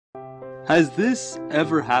Has this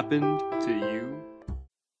ever happened to you?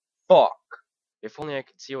 Fuck! If only I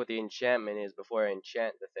could see what the enchantment is before I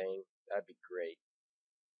enchant the thing. That'd be great.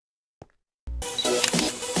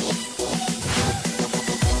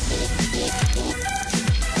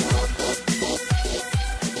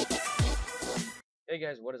 Hey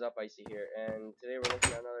guys, what is up? Icy here, and today we're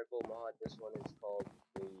looking at another cool mod. This one is called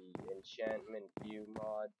the Enchantment View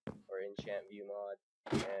Mod, or Enchant View Mod.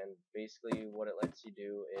 And basically what it lets you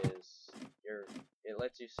do is, it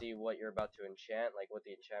lets you see what you're about to enchant, like what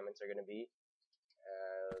the enchantments are going to be.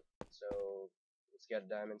 So let's get a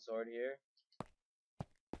diamond sword here.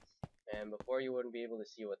 And before you wouldn't be able to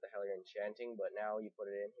see what the hell you're enchanting, but now you put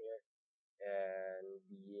it in here, and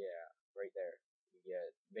yeah, right there. You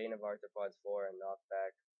get Bane of Arthropods 4 and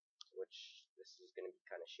Knockback, which this is going to be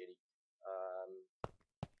kind of shitty.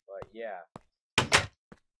 But yeah,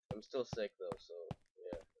 I'm still sick though, so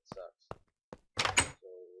yeah, it sucks. So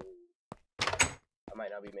I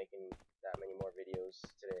might not be making that many more videos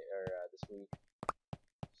today or this week.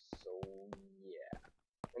 So yeah.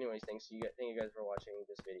 Anyways, thank you guys for watching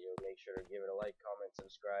this video. Make sure to give it a like, comment,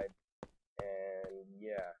 subscribe, and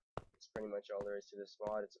yeah, that's pretty much all there is to this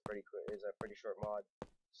mod. It's a pretty short mod.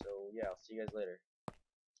 So yeah, I'll see you guys later.